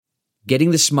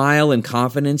Getting the smile and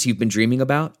confidence you've been dreaming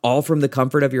about, all from the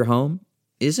comfort of your home,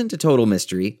 isn't a total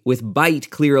mystery with Byte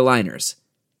clear aligners.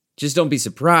 Just don't be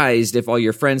surprised if all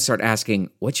your friends start asking,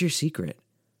 "What's your secret?"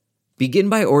 Begin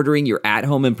by ordering your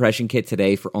at-home impression kit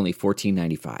today for only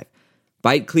 $14.95.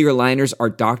 Byte clear aligners are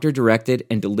doctor-directed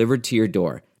and delivered to your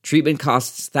door. Treatment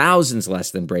costs thousands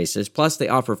less than braces, plus they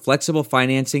offer flexible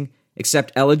financing,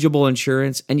 accept eligible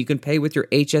insurance, and you can pay with your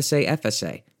HSA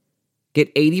FSA. Get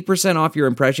 80% off your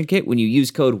impression kit when you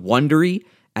use code WONDERY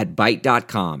at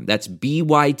Byte.com. That's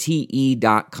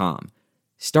BYTE.com.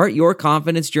 Start your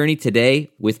confidence journey today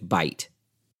with Byte.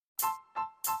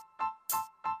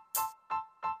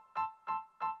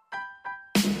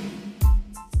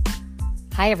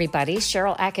 Hi, everybody.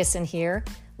 Sharyl Attkisson here.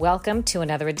 Welcome to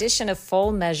another edition of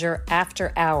Full Measure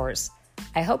After Hours.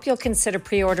 I hope you'll consider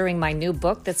pre-ordering my new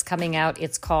book that's coming out.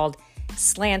 It's called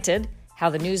Slanted: How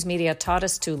the News Media Taught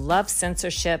Us to Love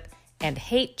Censorship and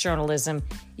Hate Journalism.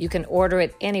 You can order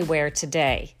it anywhere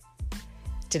today.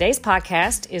 Today's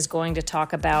podcast is going to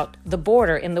talk about the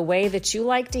border in the way that you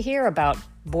like to hear about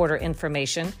border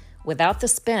information, without the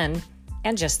spin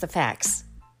and just the facts.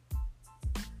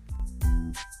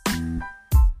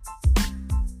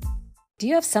 Do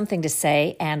you have something to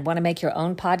say and want to make your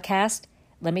own podcast?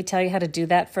 Let me tell you how to do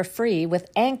that for free with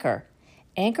Anchor.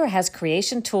 Anchor has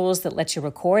creation tools that let you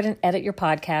record and edit your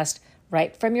podcast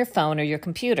right from your phone or your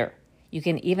computer. You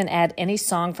can even add any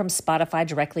song from Spotify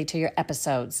directly to your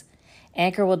episodes.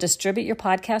 Anchor will distribute your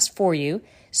podcast for you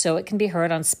so it can be heard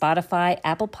on Spotify,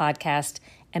 Apple Podcast,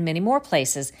 and many more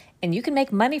places, and you can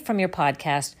make money from your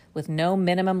podcast with no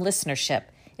minimum listenership.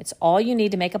 It's all you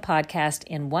need to make a podcast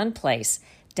in one place.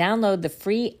 Download the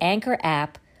free Anchor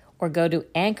app or go to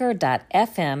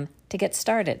anchor.fm to get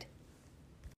started.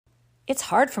 It's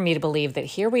hard for me to believe that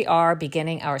here we are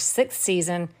beginning our sixth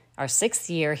season, our sixth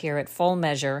year here at Full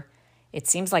Measure. It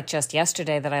seems like just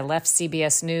yesterday that I left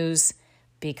CBS News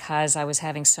because I was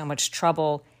having so much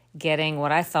trouble getting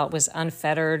what I thought was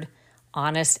unfettered,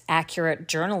 honest, accurate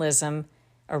journalism,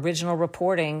 original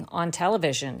reporting on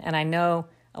television. And I know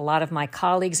a lot of my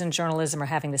colleagues in journalism are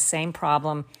having the same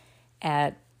problem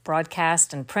at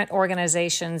broadcast and print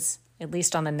organizations, at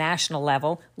least on the national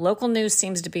level. Local news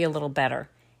seems to be a little better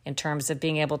in terms of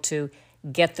being able to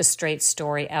get the straight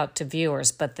story out to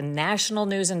viewers. But the national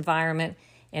news environment,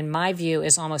 in my view,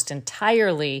 is almost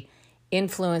entirely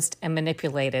influenced and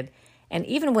manipulated. And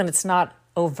even when it's not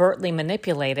overtly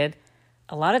manipulated,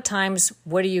 a lot of times,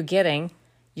 what are you getting?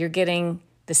 You're getting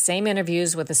the same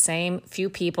interviews with the same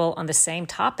few people on the same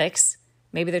topics.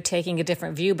 Maybe they're taking a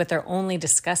different view, but they're only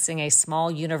discussing a small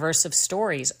universe of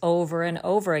stories over and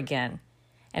over again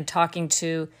and talking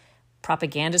to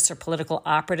propagandists or political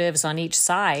operatives on each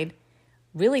side,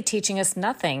 really teaching us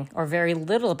nothing or very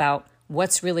little about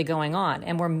what's really going on.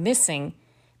 And we're missing,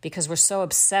 because we're so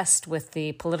obsessed with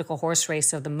the political horse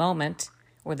race of the moment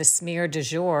or the smear du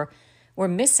jour, we're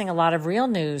missing a lot of real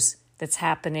news that's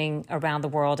happening around the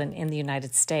world and in the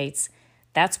United States.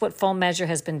 That's what Full Measure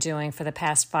has been doing for the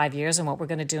past 5 years and what we're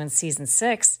going to do in Season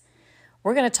 6.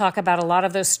 We're going to talk about a lot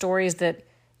of those stories that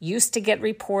used to get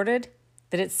reported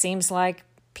that it seems like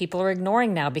people are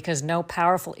ignoring now because no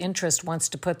powerful interest wants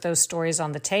to put those stories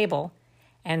on the table.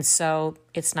 And so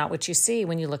it's not what you see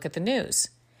when you look at the news.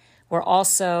 We're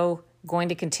also going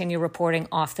to continue reporting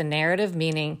off the narrative,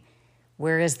 meaning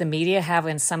whereas the media have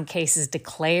in some cases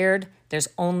declared there's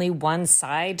only one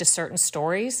side to certain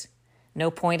stories,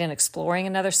 no point in exploring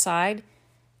another side.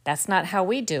 That's not how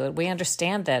we do it. We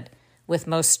understand that with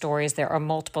most stories, there are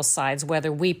multiple sides. Whether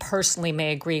we personally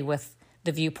may agree with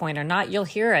the viewpoint or not, you'll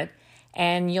hear it,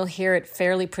 and you'll hear it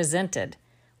fairly presented.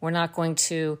 We're not going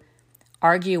to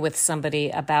argue with somebody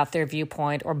about their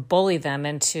viewpoint or bully them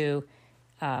into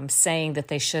saying that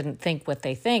they shouldn't think what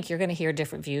they think. You're going to hear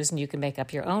different views, and you can make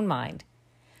up your own mind.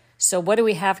 So what do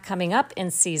we have coming up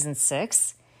in Season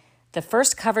 6? The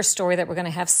first cover story that we're going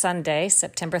to have Sunday,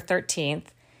 September 13th,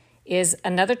 is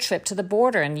another trip to the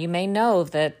border. And you may know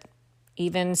that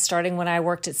even starting when I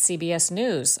worked at CBS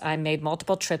News, I made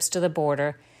multiple trips to the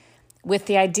border with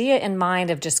the idea in mind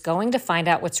of just going to find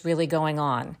out what's really going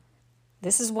on.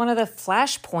 This is one of the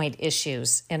flashpoint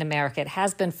issues in America. It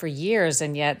has been for years,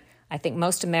 and yet I think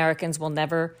most Americans will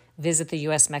never visit the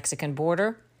U.S.-Mexican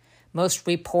border. Most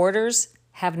reporters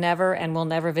have never and will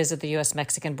never visit the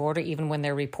U.S.-Mexican border, even when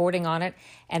they're reporting on it.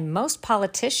 And most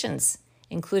politicians,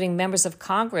 including members of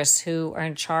Congress who are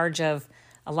in charge of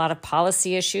a lot of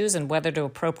policy issues and whether to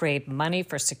appropriate money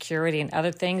for security and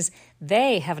other things,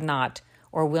 they have not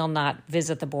or will not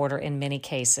visit the border in many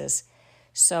cases.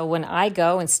 So when I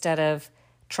go, instead of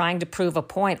trying to prove a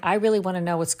point, I really want to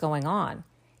know what's going on.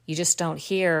 You just don't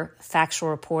hear factual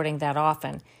reporting that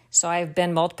often. So I've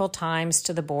been multiple times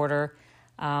to the border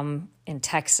in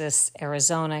Texas,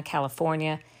 Arizona,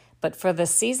 California. But for the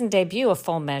season debut of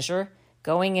Full Measure,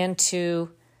 going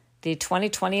into the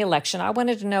 2020 election, I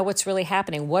wanted to know what's really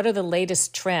happening. What are the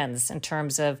latest trends in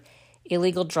terms of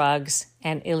illegal drugs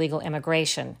and illegal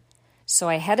immigration? So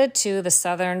I headed to the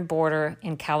southern border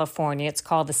in California. It's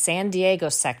called the San Diego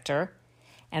sector.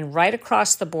 And right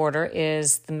across the border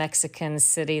is the Mexican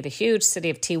city, the huge city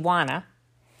of Tijuana.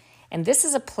 And this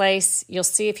is a place, you'll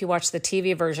see if you watch the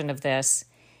TV version of this,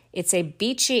 it's a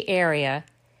beachy area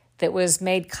that was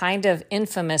made kind of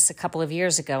infamous a couple of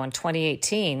years ago in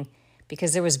 2018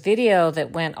 because there was video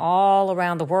that went all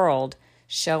around the world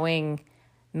showing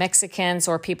Mexicans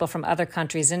or people from other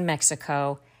countries in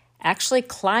Mexico actually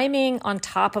climbing on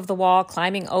top of the wall,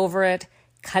 climbing over it,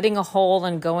 cutting a hole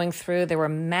and going through. There were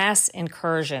mass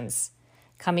incursions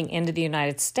coming into the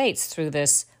United States through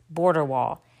this border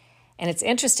wall. And it's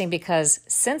interesting because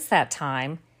since that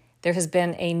time, there has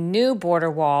been a new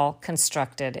border wall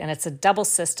constructed, and it's a double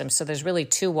system. So there's really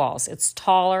two walls. It's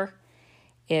taller,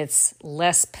 it's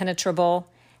less penetrable,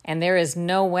 and there is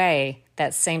no way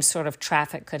that same sort of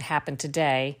traffic could happen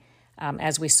today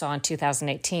as we saw in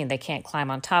 2018. They can't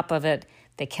climb on top of it.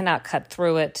 They cannot cut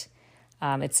through it.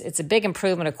 It's a big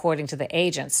improvement according to the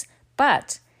agents.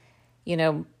 But, you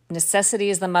know,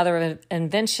 necessity is the mother of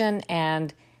invention,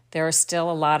 and there are still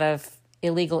a lot of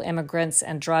illegal immigrants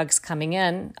and drugs coming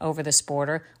in over this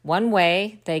border. One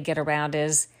way they get around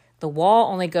is the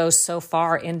wall only goes so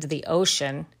far into the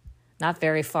ocean, not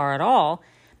very far at all.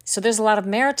 So there's a lot of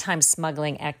maritime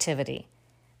smuggling activity.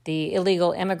 The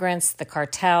illegal immigrants, the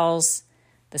cartels,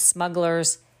 the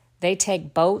smugglers, they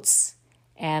take boats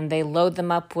and they load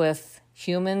them up with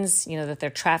humans, you know, that they're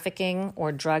trafficking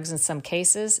or drugs in some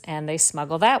cases, and they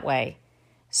smuggle that way.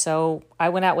 So I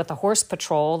went out with the horse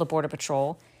patrol, the border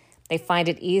patrol. They find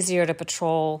it easier to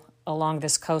patrol along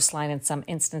this coastline in some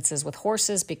instances with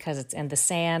horses because it's in the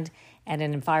sand and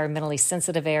in environmentally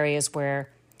sensitive areas where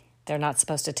they're not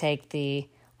supposed to take the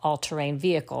all-terrain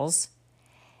vehicles.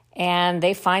 And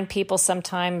they find people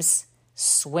sometimes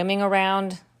swimming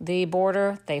around the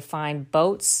border. They find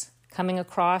boats coming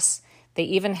across. They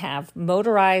even have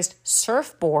motorized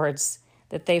surfboards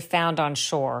that they found on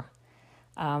shore.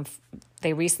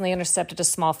 They recently intercepted a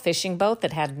small fishing boat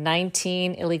that had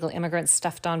 19 illegal immigrants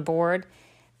stuffed on board.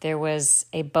 There was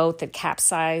a boat that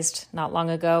capsized not long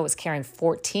ago. It was carrying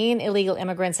 14 illegal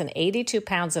immigrants and 82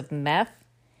 pounds of meth.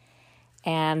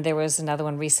 And there was another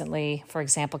one recently, for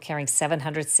example, carrying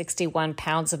 761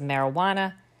 pounds of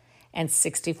marijuana and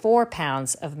 64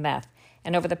 pounds of meth.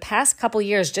 And over the past couple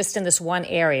years, just in this one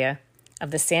area of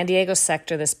the San Diego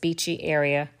sector, this beachy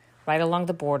area right along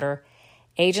the border,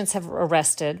 agents have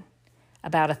arrested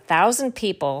about 1,000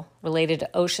 people related to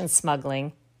ocean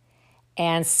smuggling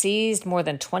and seized more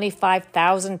than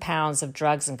 25,000 pounds of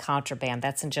drugs and contraband.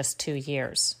 That's in just 2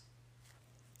 years.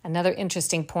 Another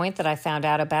interesting point that I found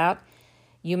out about,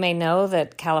 you may know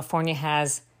that California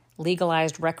has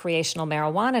legalized recreational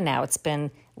marijuana now. It's been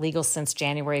legal since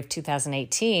January of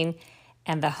 2018,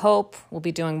 and the hope, we'll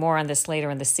be doing more on this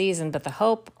later in the season, but the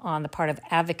hope on the part of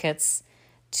advocates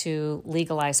to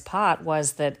legalize pot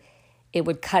was that it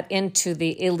would cut into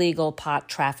the illegal pot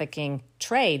trafficking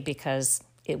trade because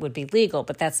it would be legal.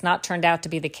 But that's not turned out to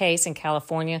be the case in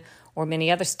California or many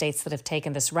other states that have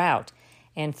taken this route.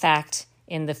 In fact,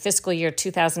 in the fiscal year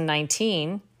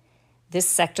 2019, this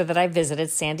sector that I visited,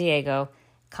 San Diego,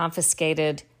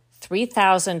 confiscated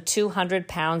 3,200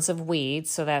 pounds of weed.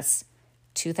 So that's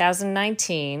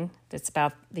 2019. That's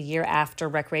about the year after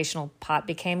recreational pot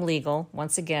became legal.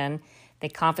 Once again, they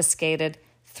confiscated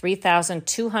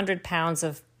 3,200 pounds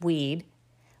of weed.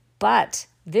 But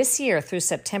this year, through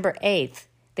September 8th,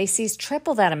 they seized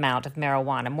triple that amount of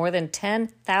marijuana, more than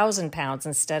 10,000 pounds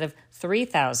instead of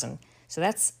 3,000. So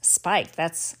that's spiked.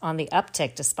 That's on the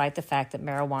uptick, despite the fact that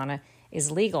marijuana is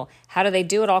legal. How do they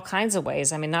do it? All kinds of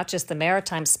ways. I mean, not just the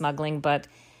maritime smuggling, but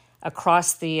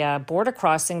across the border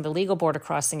crossing, the legal border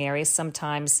crossing areas,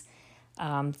 sometimes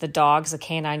the dogs, the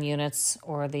canine units,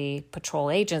 or the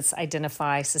patrol agents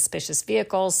identify suspicious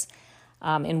vehicles.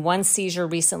 In one seizure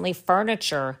recently,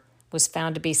 furniture was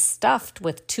found to be stuffed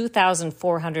with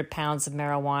 2,400 pounds of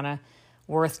marijuana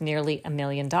worth nearly $1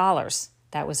 million.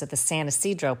 That was at the San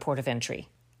Ysidro port of entry.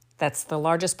 That's the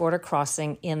largest border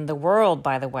crossing in the world,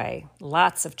 by the way.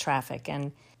 Lots of traffic.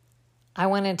 And I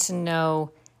wanted to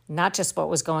know not just what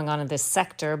was going on in this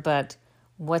sector, but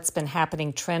what's been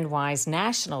happening trend-wise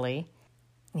nationally.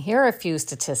 And here are a few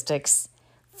statistics.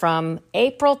 From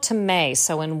April to May,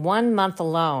 so in 1 month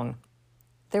alone,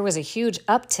 there was a huge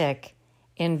uptick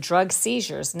in drug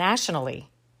seizures nationally.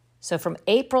 So from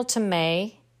April to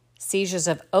May, Seizures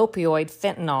of opioid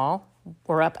fentanyl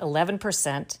were up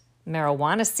 11%.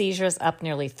 Marijuana seizures up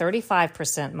nearly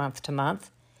 35% month to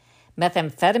month.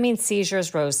 Methamphetamine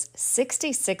seizures rose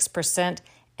 66%,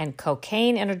 and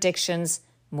cocaine interdictions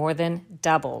more than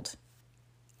doubled.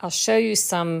 I'll show you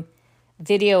some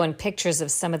video and pictures of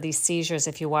some of these seizures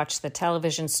if you watch the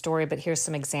television story, but here's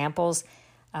some examples.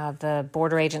 The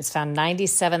border agents found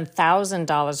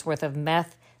 $97,000 worth of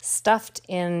meth stuffed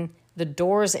in the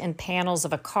doors and panels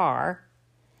of a car.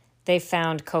 They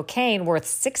found cocaine worth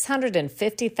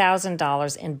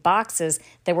 $650,000 in boxes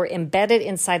that were embedded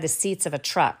inside the seats of a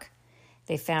truck.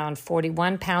 They found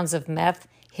 41 pounds of meth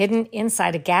hidden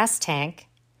inside a gas tank.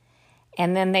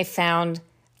 And then they found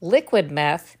liquid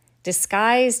meth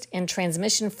disguised in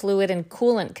transmission fluid and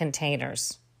coolant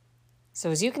containers.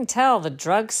 So as you can tell, the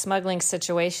drug smuggling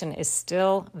situation is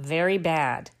still very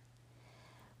bad.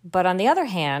 But on the other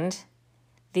hand,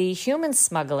 the human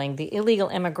smuggling, the illegal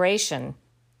immigration,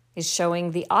 is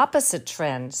showing the opposite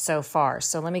trend so far.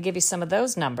 So let me give you some of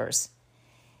those numbers.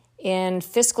 In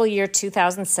fiscal year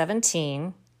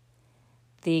 2017,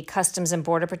 the Customs and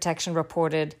Border Protection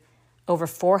reported over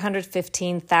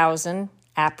 415,000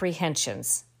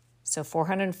 apprehensions. So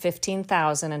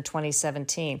 415,000 in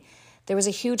 2017. There was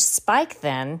a huge spike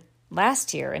then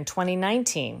last year in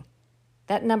 2019.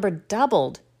 That number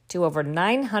doubled to over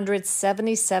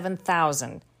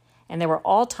 977,000. And there were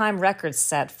all-time records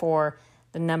set for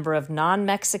the number of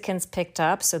non-Mexicans picked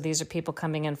up. So these are people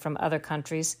coming in from other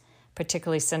countries,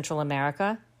 particularly Central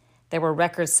America. There were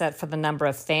records set for the number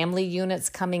of family units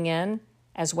coming in,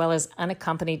 as well as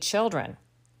unaccompanied children,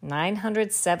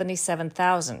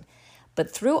 977,000. But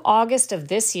through August of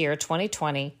this year,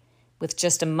 2020, with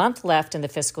just a month left in the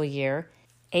fiscal year,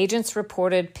 agents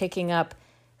reported picking up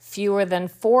fewer than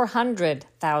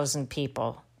 400,000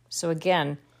 people. So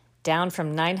again, down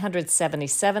from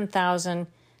 977,000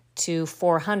 to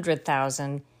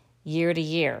 400,000 year to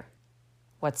year.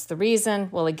 What's the reason?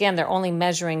 Well, again, they're only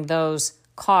measuring those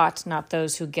caught, not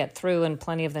those who get through, and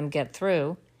plenty of them get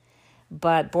through.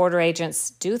 But border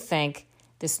agents do think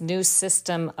this new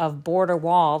system of border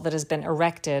wall that has been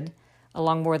erected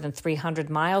along more than 300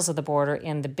 miles of the border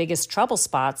in the biggest trouble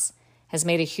spots has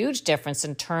made a huge difference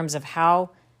in terms of how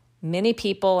many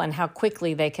people and how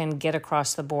quickly they can get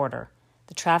across the border.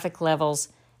 The traffic levels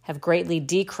have greatly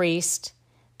decreased.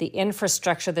 The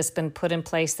infrastructure that's been put in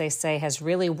place, they say, has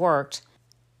really worked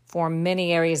for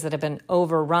many areas that have been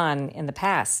overrun in the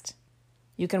past.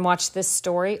 You can watch this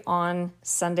story on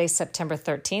Sunday, September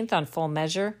 13th on Full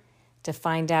Measure. To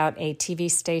find out a TV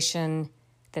station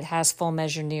that has Full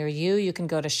Measure near you, you can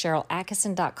go to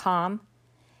SharylAttkisson.com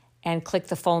and click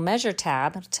the Full Measure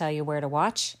tab. It'll tell you where to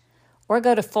watch. Or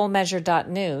go to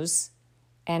fullmeasure.news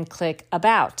and click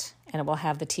About, and it will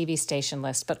have the TV station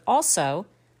list. But also,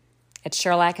 at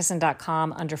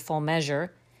SharylAttkisson.com under Full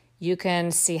Measure, you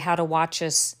can see how to watch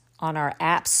us on our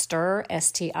app Stirr,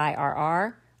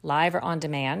 STIRR, live or on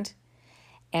demand.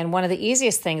 And one of the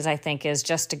easiest things, I think, is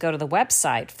just to go to the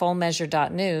website,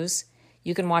 fullmeasure.news.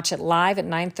 You can watch it live at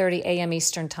 9:30 a.m.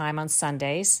 Eastern Time on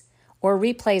Sundays, or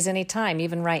replays anytime,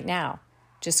 even right now.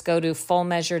 Just go to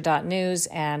fullmeasure.news,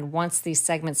 and once these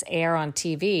segments air on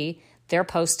TV, they're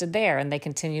posted there, and they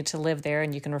continue to live there,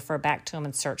 and you can refer back to them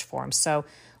and search for them. So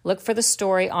look for the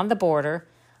story on the border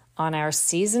on our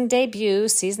season debut,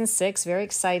 Season 6, very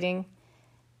exciting,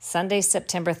 Sunday,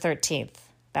 September 13th.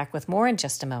 Back with more in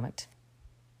just a moment.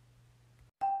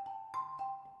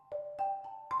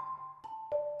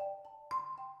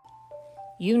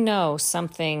 You know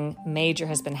something major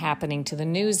has been happening to the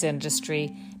news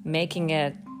industry, making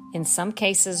it, in some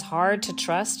cases, hard to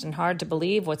trust and hard to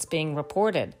believe what's being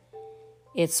reported.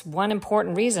 It's one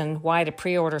important reason why to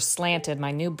pre-order Slanted, my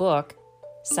new book,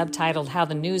 subtitled How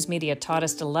the News Media Taught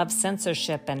Us to Love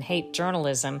Censorship and Hate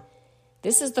Journalism.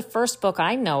 This is the first book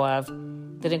I know of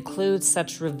that includes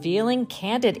such revealing,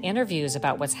 candid interviews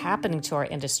about what's happening to our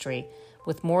industry,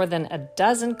 with more than a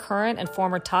dozen current and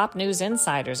former top news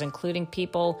insiders, including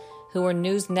people who are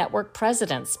news network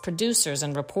presidents, producers,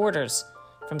 and reporters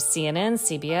from CNN,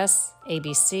 CBS,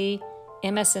 ABC,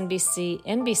 MSNBC,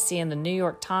 NBC, and the New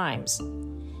York Times.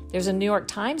 There's a New York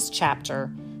Times chapter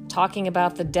talking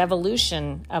about the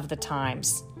devolution of the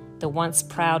Times, the once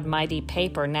proud, mighty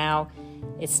paper. Now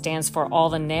it stands for All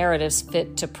the Narratives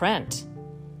Fit to Print.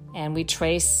 And we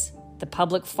trace the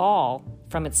public fall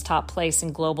from its top place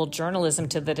in global journalism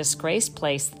to the disgraced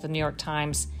place that the New York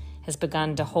Times has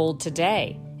begun to hold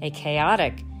today, a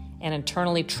chaotic and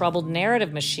internally troubled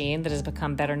narrative machine that has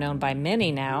become better known by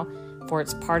many now for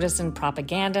its partisan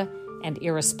propaganda and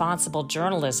irresponsible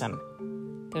journalism.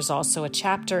 There's also a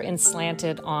chapter in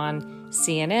Slanted on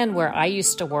CNN where I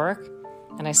used to work,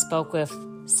 and I spoke with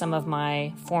some of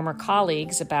my former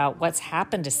colleagues about what's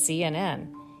happened to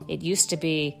CNN. It used to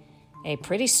be a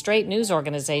pretty straight news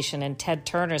organization in Ted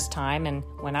Turner's time, and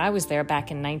when I was there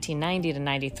back in 1990 to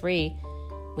 93,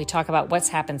 we talk about what's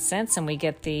happened since, and we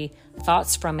get the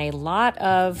thoughts from a lot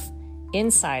of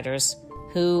insiders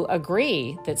who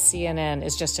agree that CNN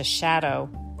is just a shadow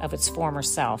of its former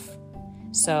self.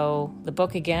 So the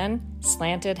book again,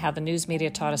 Slanted, How the News Media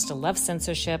Taught Us to Love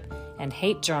Censorship and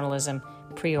Hate Journalism,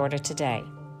 pre-order today.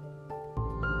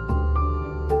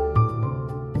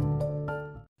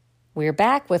 We're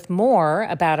back with more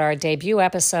about our debut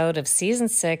episode of Season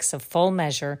 6 of Full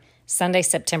Measure, Sunday,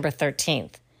 September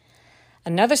 13th.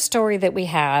 Another story that we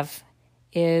have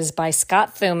is by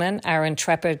Scott Thuman, our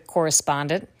intrepid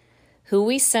correspondent, who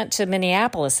we sent to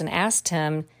Minneapolis and asked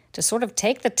him to sort of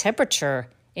take the temperature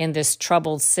in this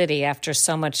troubled city after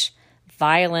so much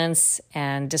violence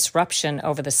and disruption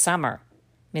over the summer.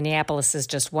 Minneapolis is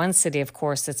just one city, of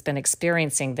course, that's been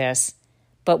experiencing this.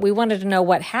 But we wanted to know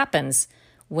what happens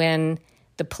when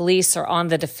the police are on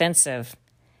the defensive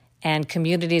and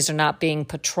communities are not being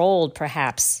patrolled,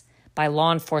 perhaps, by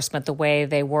law enforcement the way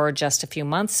they were just a few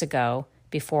months ago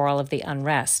before all of the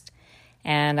unrest.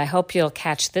 And I hope you'll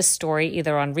catch this story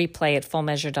either on replay at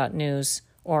fullmeasure.news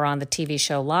or on the TV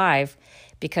show live,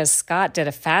 because Scott did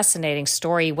a fascinating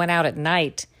story. He went out at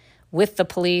night with the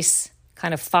police,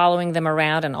 kind of following them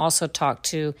around, and also talked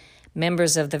to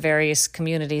members of the various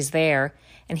communities there.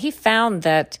 And he found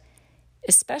that,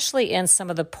 especially in some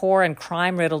of the poor and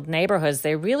crime-riddled neighborhoods,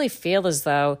 they really feel as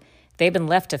though they've been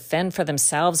left to fend for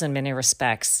themselves in many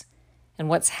respects. And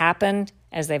what's happened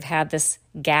as they've had this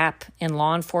gap in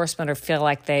law enforcement or feel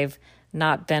like they've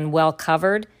not been well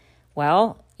covered,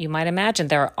 well, you might imagine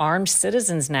there are armed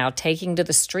citizens now taking to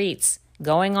the streets,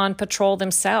 going on patrol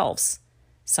themselves.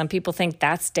 Some people think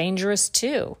that's dangerous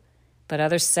too, but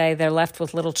others say they're left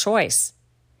with little choice.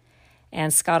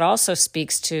 And Scott also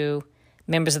speaks to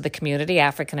members of the community,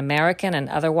 African American and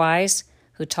otherwise,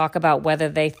 who talk about whether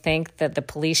they think that the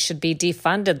police should be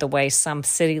defunded the way some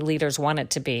city leaders want it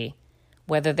to be,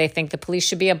 whether they think the police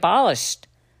should be abolished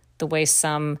the way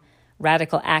some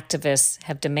radical activists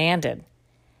have demanded.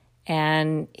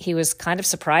 And he was kind of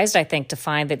surprised, I think, to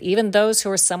find that even those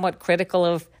who are somewhat critical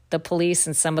of the police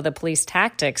and some of the police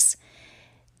tactics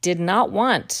did not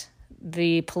want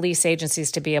the police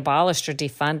agencies to be abolished or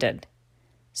defunded.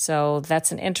 So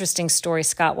that's an interesting story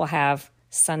Scott will have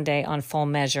Sunday on Full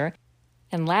Measure.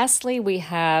 And lastly, we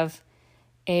have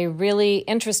a really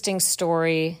interesting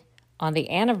story on the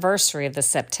anniversary of the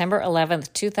September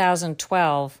 11th,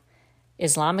 2012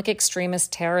 Islamic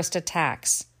extremist terrorist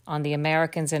attacks on the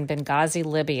Americans in Benghazi,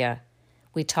 Libya.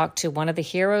 We talked to one of the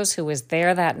heroes who was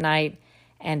there that night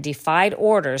and defied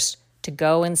orders to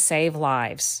go and save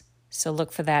lives. So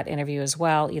look for that interview as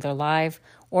well, either live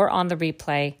or on the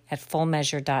replay at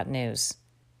fullmeasure.news.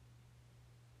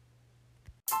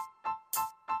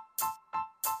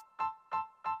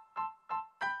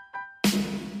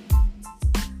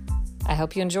 I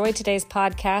hope you enjoyed today's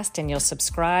podcast and you'll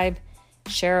subscribe,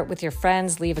 share it with your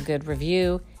friends, leave a good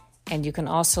review. And you can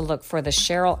also look for the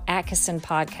Sharyl Attkisson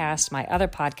podcast, my other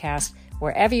podcast,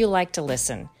 wherever you like to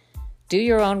listen. Do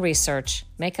your own research,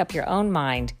 make up your own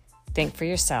mind, think for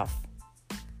yourself.